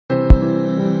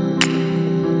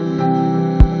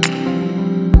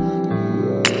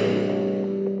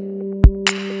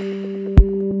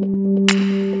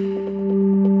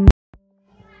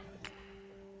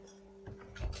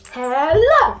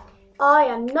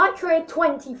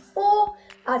Nitro24,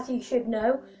 as you should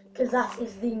know, because that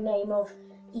is the name of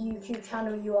the YouTube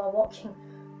channel you are watching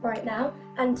right now.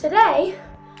 And today,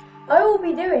 I will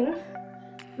be doing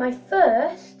my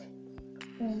first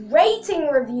rating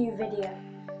review video.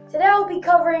 Today I'll be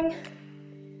covering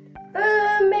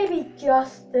maybe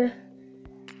just the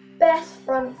best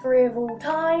front three of all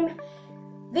time,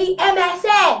 the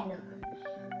MSN.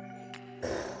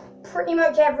 Pretty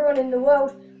much everyone in the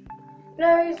world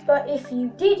knows, but if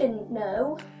you didn't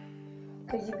know,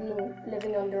 because you've been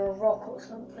living under a rock or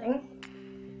something,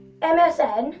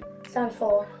 MSN stands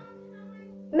for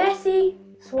Messi,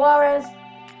 Suarez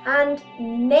and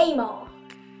Neymar.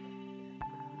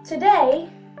 Today,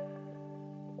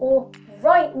 or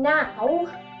right now,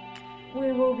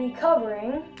 we will be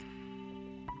covering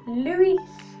Luis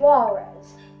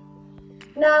Suarez.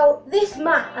 Now, this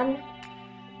man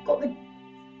got the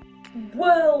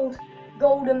World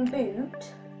Golden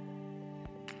Boot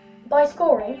by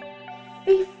scoring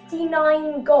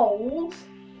 59 goals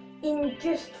in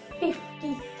just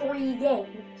 53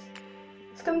 games.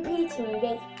 It's competing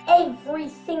against every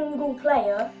single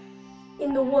player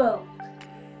in the world.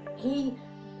 He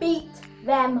beat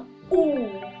them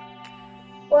all.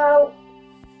 Well,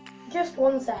 just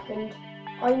one second.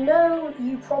 I know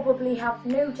you probably have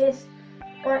noticed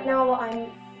right now that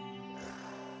I'm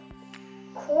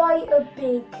quite a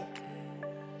big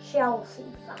Chelsea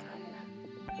fan.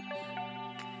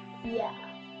 Yeah.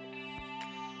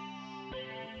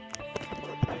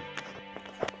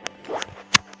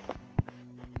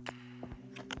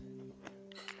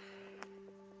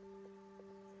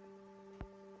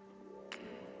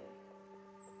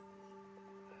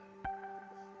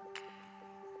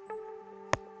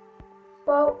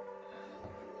 Well,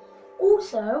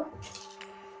 also,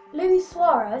 Luis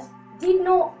Suarez did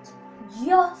not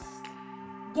just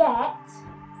get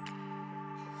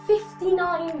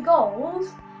 59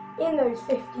 goals in those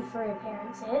 53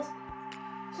 appearances,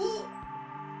 he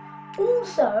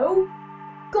also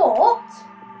got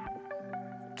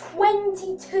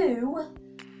 22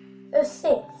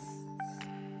 assists.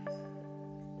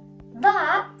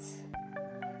 That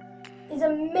is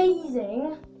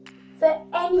amazing for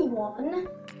anyone.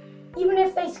 Even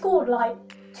if they scored like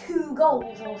 2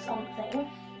 goals or something,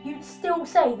 you'd still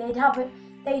say they'd had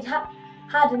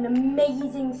an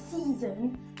amazing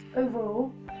season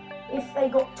overall if they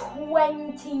got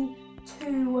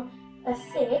 22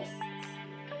 assists.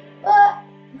 But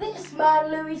this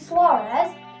man, Luis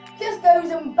Suarez, just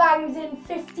goes and bangs in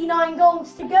 59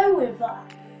 goals to go with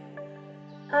that.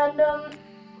 And,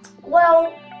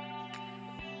 well,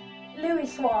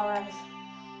 Luis Suarez,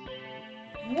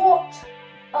 what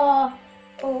a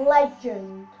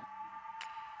legend.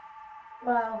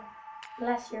 Well,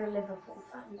 unless you're a Liverpool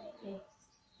fan, maybe.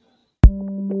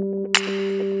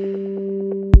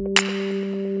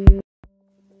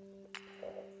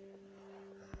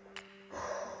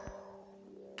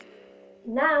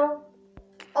 Now,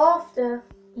 after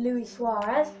Luis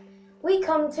Suarez, we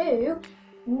come to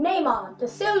Neymar da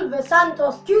Silva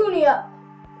Santos Jr.,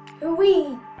 who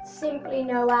we simply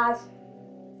know as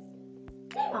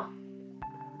Neymar.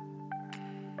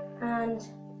 And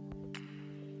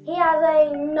he has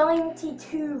a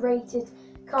 92 rated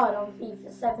card on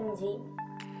FIFA 17.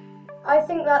 I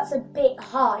think that's a bit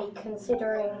high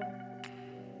considering,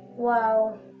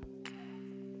 well,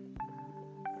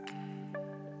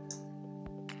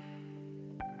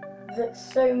 that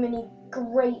so many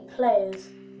great players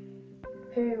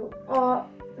who are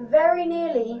very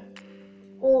nearly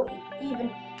or even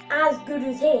as good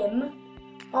as him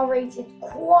are rated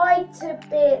quite a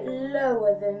bit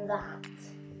lower than that.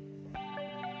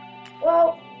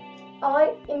 Well,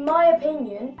 in my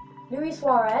opinion, Luis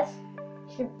Suarez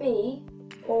should be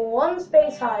one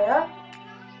space higher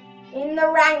in the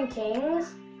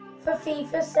rankings for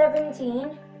FIFA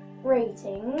 17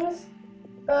 ratings,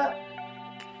 but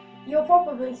you're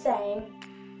probably saying,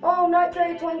 oh,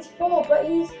 Nitro24, but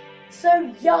he's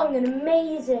so young and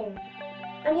amazing,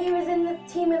 and he was in the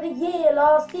team of the year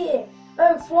last year.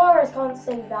 Oh, Suarez can't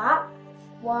say that.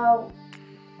 Well,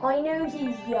 I know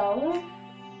he's young,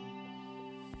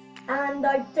 and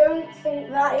I don't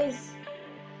think that is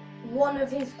one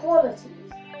of his qualities.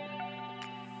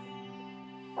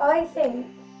 I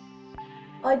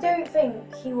don't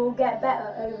think he will get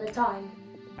better over time.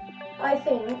 I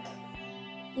think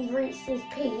he's reached his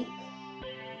peak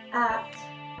at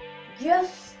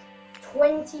just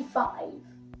 25.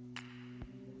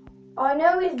 I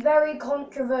know it's very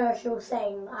controversial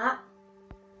saying that,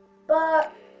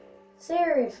 but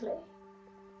seriously,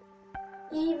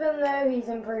 even though he's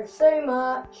improved so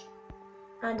much,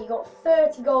 and he got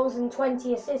 30 goals and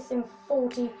 20 assists in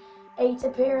 40 8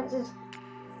 appearances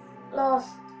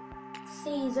last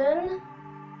season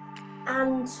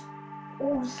and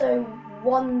also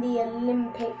won the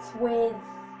Olympics with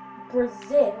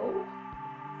Brazil,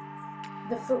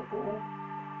 the football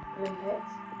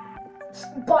Olympics,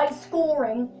 by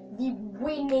scoring the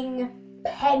winning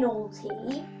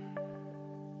penalty.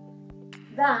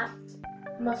 That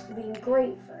must have been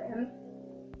great for him,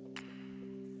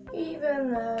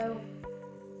 even though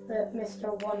that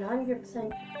Mr.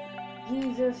 100%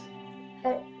 Jesus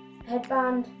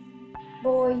headband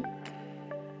boy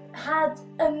had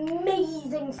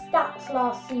amazing stats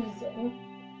last season.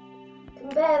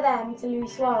 Compare them to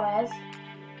Luis Suarez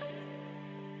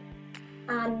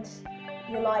and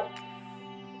you're like,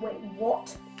 wait,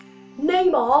 what?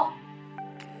 Neymar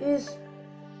is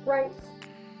ranked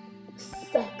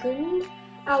 2nd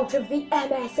out of the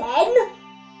MSN.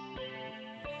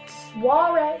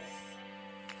 Suarez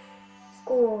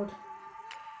scored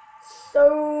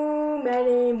so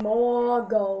many more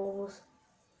goals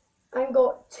and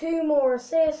got 2 more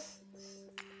assists,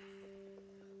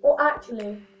 or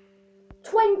actually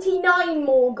 29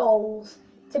 more goals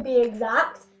to be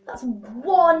exact. That's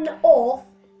one off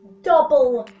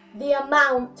double the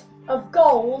amount of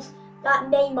goals that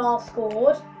Neymar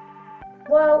scored.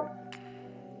 Well,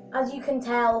 as you can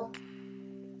tell,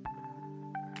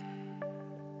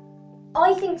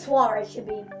 I think Suarez should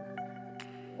be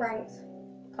ranked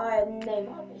higher than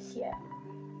Neymar this year.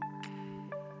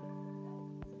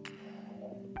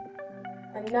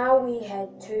 And now we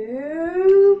head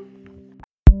to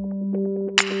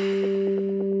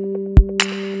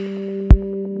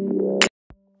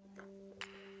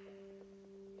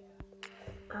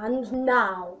and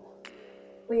now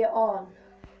we are on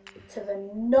to the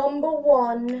number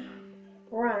 1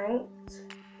 ranked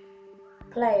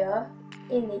player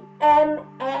in the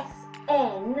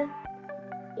MSN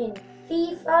in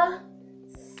FIFA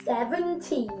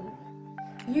 17.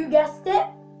 You guessed it,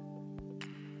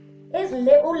 it's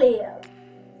little Leo,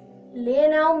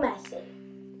 Lionel Messi,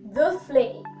 the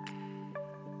Flea.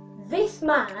 This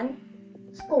man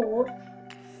scored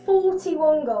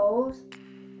 41 goals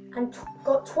and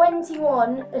got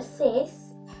 21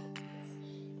 assists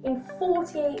in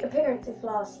 48 appearances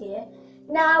last year.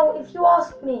 Now, if you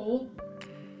ask me,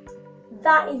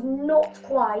 that is not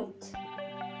quite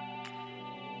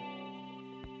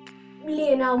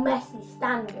Lionel Messi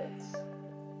standards.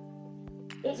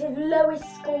 It's his lowest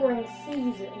scoring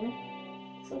season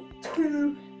since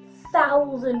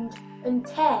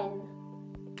 2010.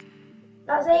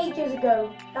 That's ages ago.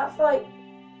 That's like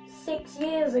 6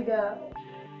 years ago.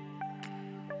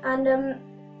 And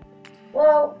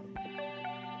well,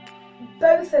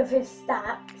 both of his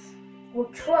stats were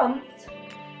trumped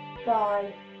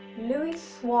by Luis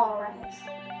Suarez.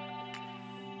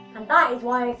 And that is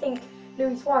why I think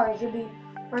Luis Suarez should be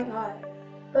ranked higher.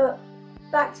 But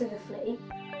back to the Flea.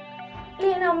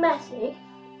 Lionel Messi,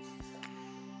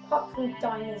 apart from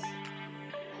dyeing his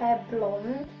hair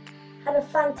blonde, had a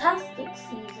fantastic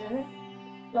season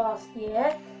last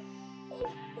year,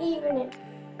 even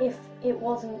if it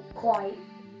wasn't quite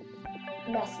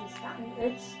Messi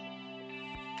standards.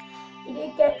 He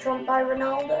did get trumped by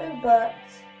Ronaldo, but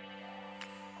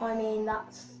I mean,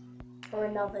 that's for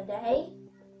another day.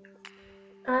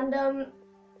 And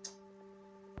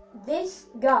this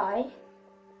guy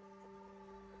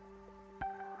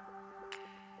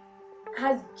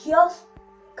has just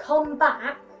come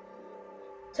back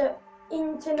to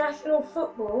international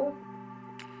football,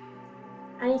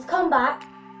 and he's come back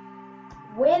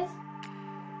with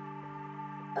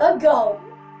a goal.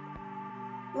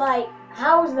 Like,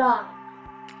 how's that?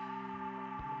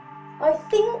 I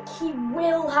think he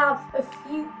will have a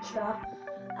future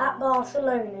at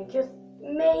Barcelona, just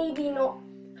maybe not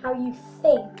how you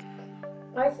think.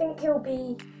 I think he'll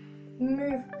be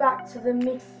moved back to the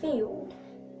midfield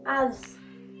as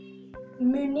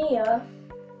Munir,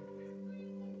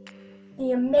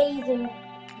 the amazing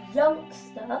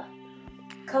youngster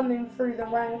coming through the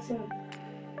ranks in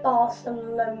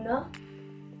Barcelona.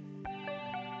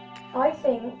 I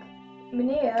think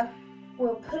Munir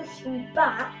will push him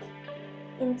back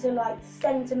into like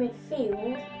centre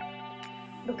midfield,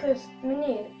 because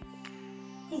Munir,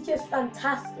 he's just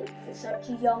fantastic for such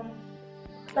a young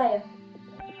player.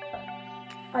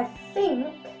 I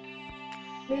think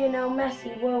Lionel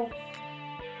Messi will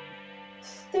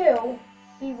still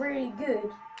be really good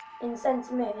in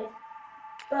centre mid,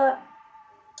 but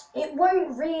it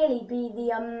won't really be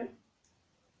the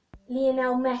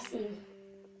Lionel Messi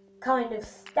kind of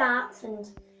stats, and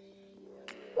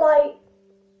like,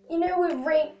 you know, with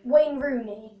Wayne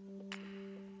Rooney,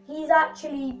 he's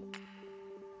actually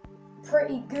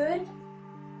pretty good,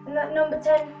 in that number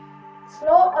 10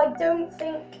 slot. I don't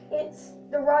think it's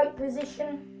the right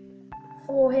position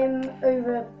for him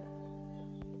over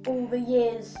all the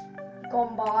years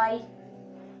gone by,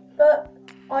 but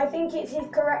I think it's his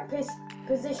correct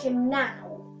position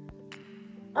now.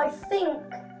 I think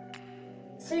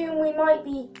soon we might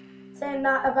be saying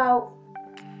that about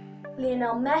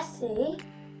Lionel Messi,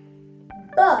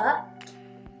 but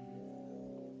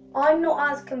I'm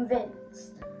not as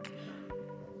convinced.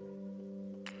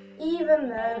 Even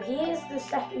though he is the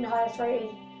second highest rated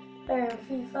player in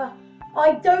FIFA,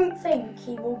 I don't think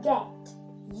he will get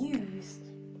used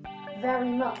very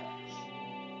much.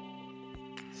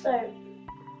 So,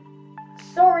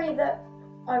 sorry that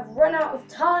I've run out of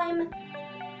time,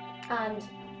 and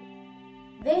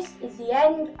this is the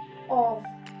end of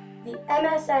the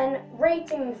MSN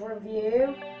ratings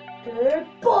review.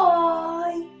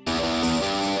 Goodbye!